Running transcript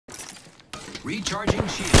Recharging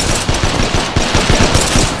shield.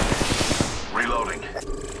 Reloading.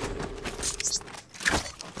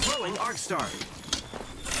 Throwing arc star.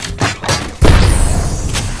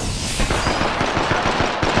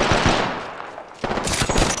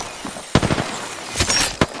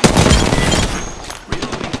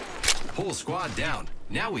 Reloading. Whole squad down.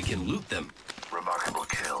 Now we can loot them. Remarkable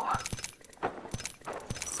kill.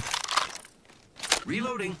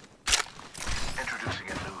 Reloading. Introducing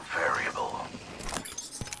a new variable.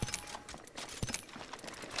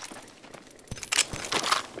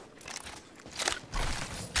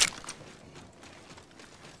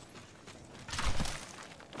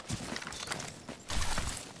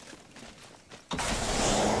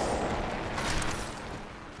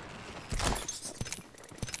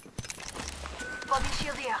 Body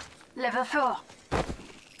shield here. Level 4.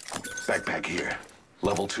 Backpack here.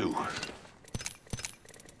 Level 2.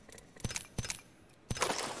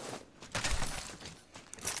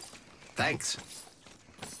 Thanks.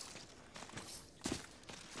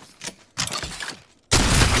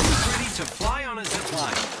 Who's ready to fly on a zip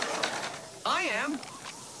line? I am.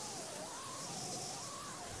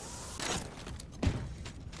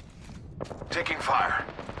 Taking fire.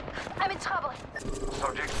 I'm in trouble.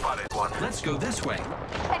 Subject spotted. One. Let's go this way.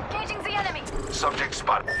 Engaging the enemy. Subject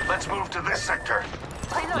spotted. Let's move to this sector.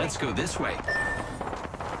 Reloading. Let's go this way.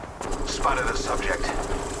 Spotted a subject.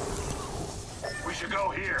 We should go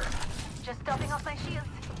here. Just topping off my shields.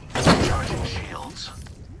 Charging shields.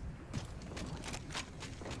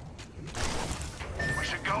 We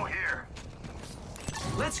should go here.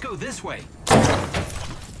 Let's go this way.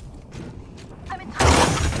 I'm in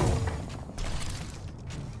trouble.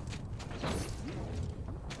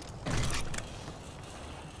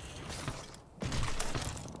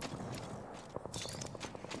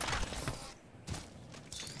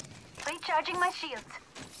 Recharging my shields.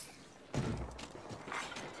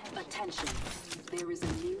 Attention, there is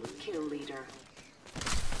a new kill leader.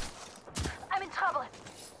 I'm in trouble.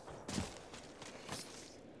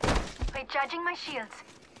 Recharging my shields.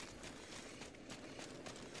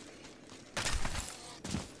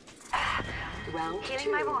 Round Healing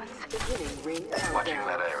 2, my wounds. beginning ring Watching countdown.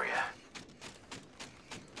 that area.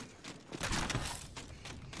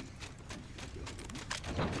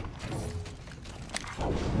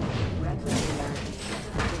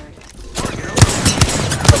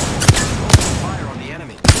 Fire on the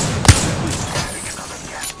enemy. Adding another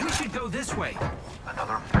gas. We should go this way.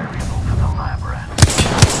 Another variable for the lab rat.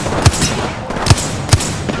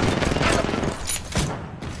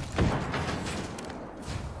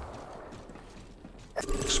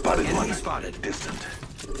 Spotted Enemy one. spotted. Distant.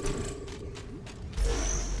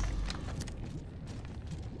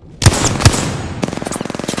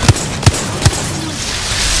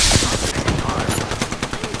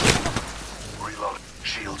 Reload.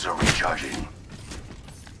 Shields are recharging.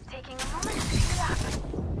 Taking a moment to pick it up.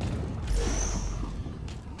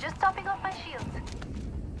 Just topping off my shields.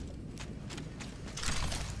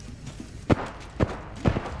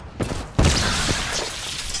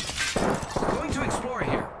 Going to explore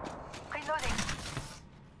here. Reloading.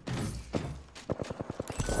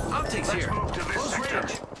 Optics Let's here. move to this Close sector.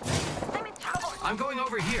 range. I'm in trouble. I'm going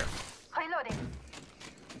over here. Reloading.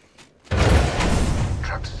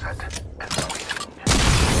 Trap set and waiting.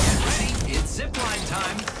 Ready? It's zipline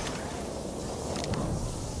time.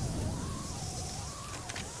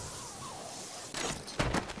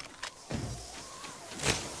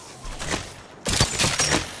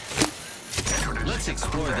 Let's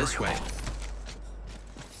explore this way.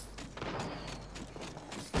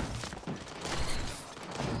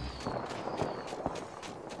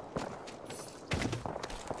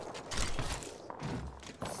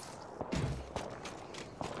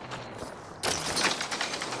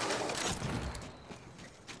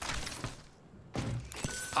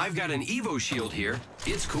 I've got an Evo shield here.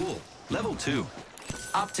 It's cool. Level 2.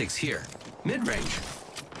 Optics here. Mid-range.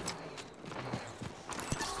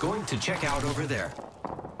 Going to check out over there.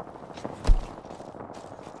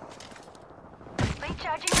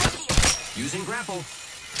 Recharging my shield. Using grapple.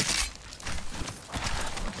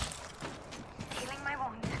 Healing my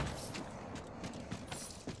wounds.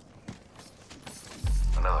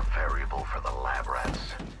 Another variable for the lab rats.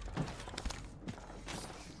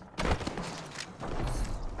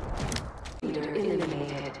 Leader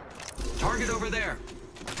eliminated. Target over there.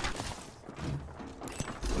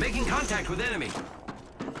 Making contact with enemy.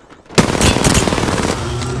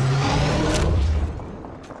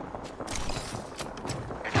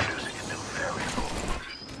 Introducing a new variable.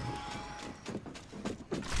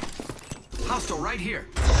 Hostile right here.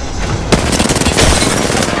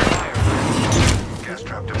 Gas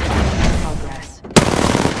trap deployed. Progress.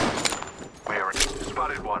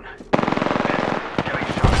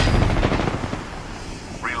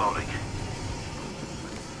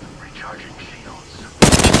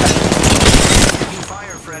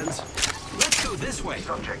 Let's go this way.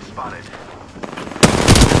 Subject spotted.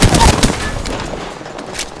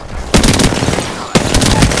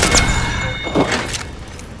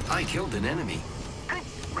 I killed an enemy.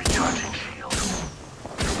 Recharging shield.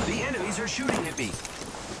 The enemies are shooting at me.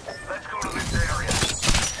 Let's go to this area.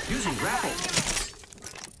 Using grapple.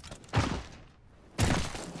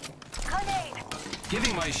 Grenade!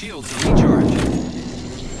 Giving my shields a recharge.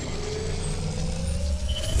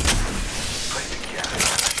 Placing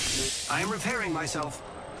gas. I am repairing myself.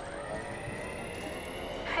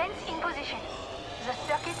 Fence in position. The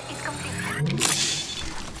circuit is complete.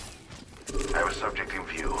 I have a subject in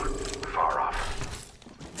view. Far off.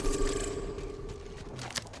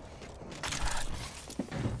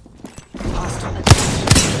 Hostile.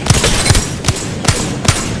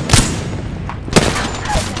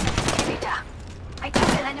 Evita. I took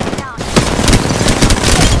an enemy down.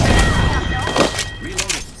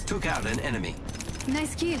 Reloading. Took out an enemy.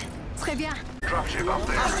 Nice kill. Très bien. Dropship up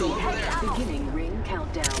there. Hostile over there. Beginning ring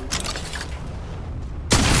countdown.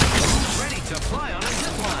 Ready to fly on a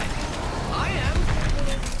zip line. I am.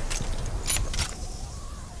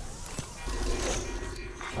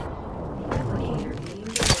 Replicator being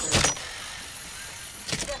delivered.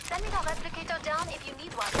 They're sending a replicator down if you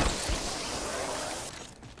need one.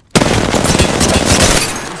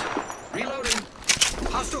 Reloading.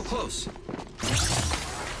 Hostile close.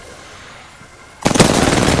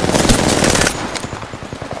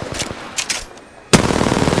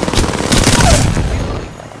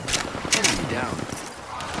 Enemy down.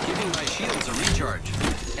 Giving my shields a recharge.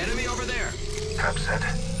 Enemy over there. Trap set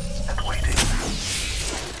and waiting.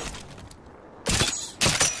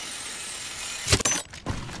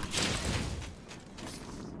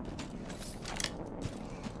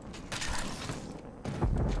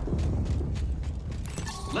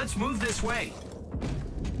 Let's move this way.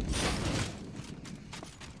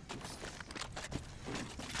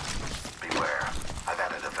 Beware. I've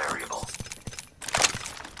added a variable.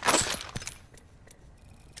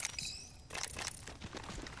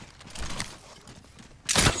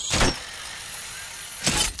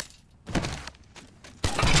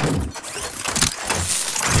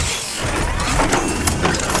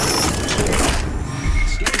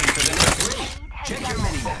 Scanning for the next ring. Check your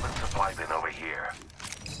minimap. Open supply bin over here.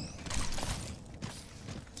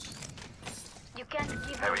 You can't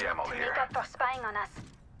give Heavy me ammo to here. make up for spying on us.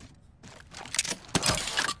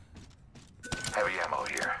 Heavy ammo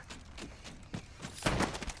here.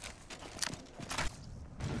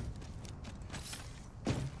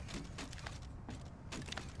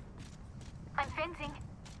 I'm fencing.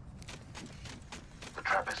 The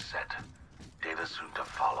trap is set. Data soon to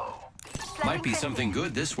follow. Might be Planting something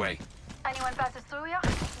good this way. fencing. Anyone passes through here?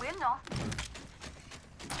 We'll know.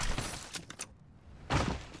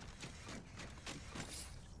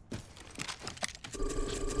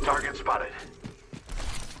 Target spotted.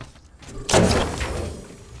 I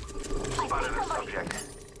Spotted see a somebody. subject.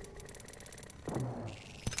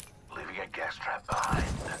 Leaving a gas trap behind.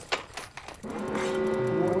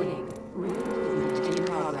 Warning. Ring movement in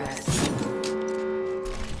progress.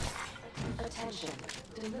 Attention.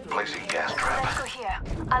 Delivery. Placing gas Let's trap. go here.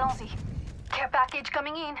 Allons-y. Care package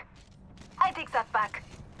coming in. I take that back.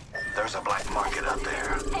 There's a black market out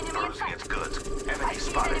there. Perusing its goods. Enemy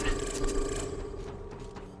spotted.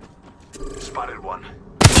 Spotted one.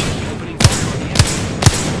 Opening fire on the enemy.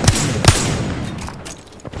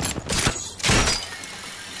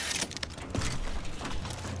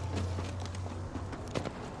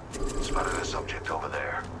 Spotted a subject over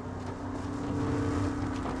there.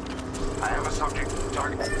 I have a subject.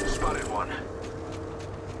 Target. Spotted one.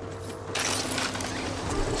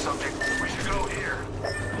 Subject. We should go here.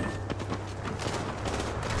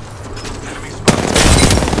 Enemy spotted.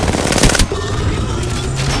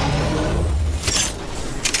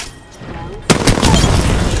 Round 4.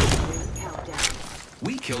 Ring countdown.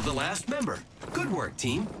 We killed the last member. Good work,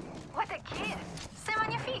 team. What a kill! C'est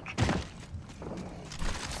magnifique!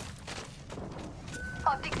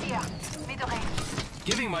 Optics here. Mid-range.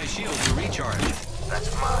 Giving my shields a recharge. That's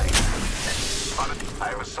mine. Spotted. I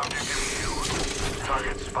have a subject in view.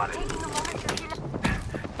 Target spotted. Taking a moment to heal.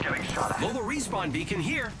 Getting shot at. Mobile respawn beacon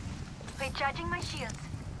here. Recharging my shields.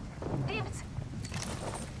 Dibs!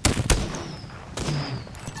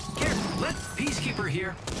 Careful. Let Peacekeeper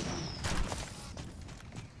here.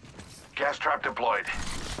 Gas trap deployed.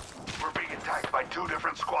 We're being attacked by 2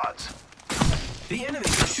 different squads. The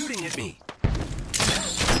enemies are shooting at me.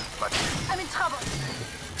 But I'm in trouble.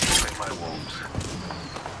 healing my wounds.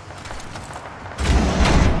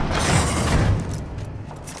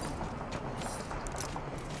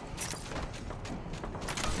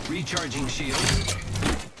 Recharging shield.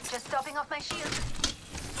 Just stop Dropping off my shield.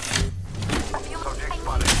 Subject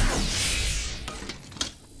spotted.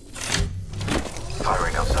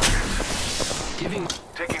 Firing on subjects. Giving.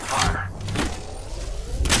 Taking fire.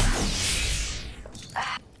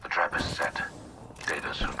 The trap is set.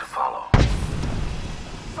 Data soon to follow.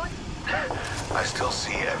 I still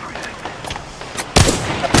see everything.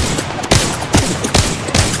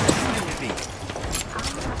 Shooting at me.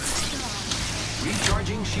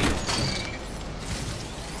 Recharging shield.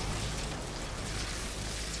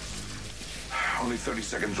 Only 30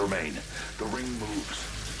 seconds remain. The ring moves.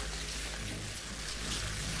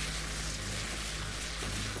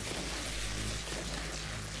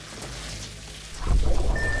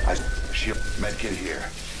 Shield medkit here.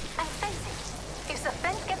 I'm fencing. If the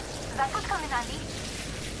fence gets... that could come in handy.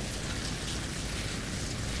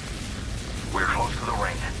 We're close to the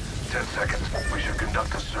ring. 10 seconds. We should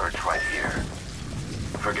conduct a search right here.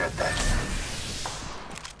 Forget that.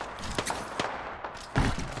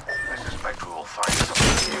 I suspect we will find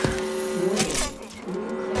something here.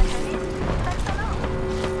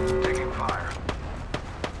 Taking fire.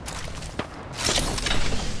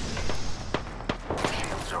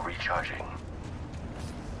 Shields are recharging.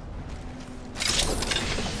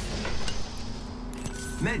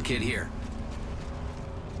 Medkit here.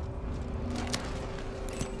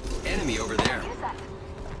 Enemy over there. Use that.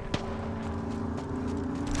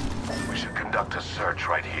 We should conduct a search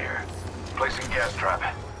right here. Placing gas trap.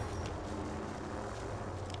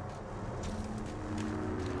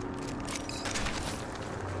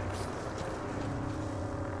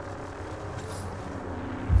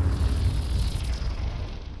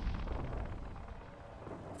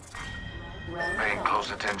 Paying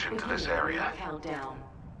close attention to this area. Countdown.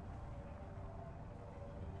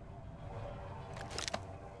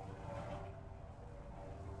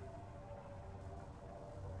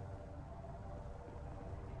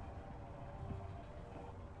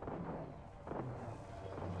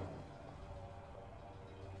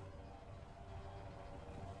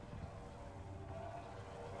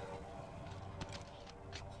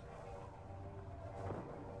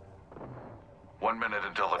 One minute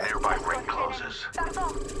until the nearby ring closes. Pardon,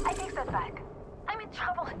 I take that back. I'm in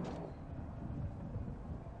trouble.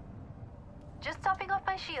 Just topping off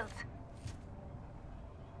my shields.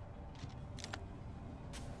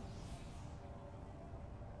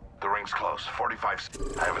 The ring's close.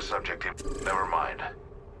 45. I have a subject in. Never mind.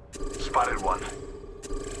 Spotted one.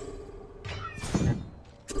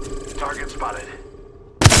 Target spotted.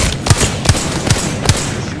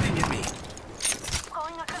 Shooting at me.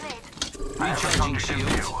 Throwing a grenade. I have a Recharging subject in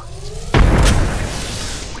shields. view.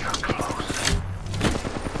 We are close.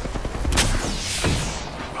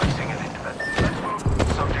 Placing an intimate. Let's move.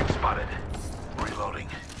 Subject spotted. Reloading.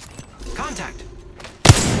 Contact.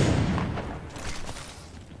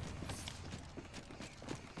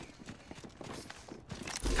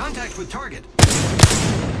 Contact with target.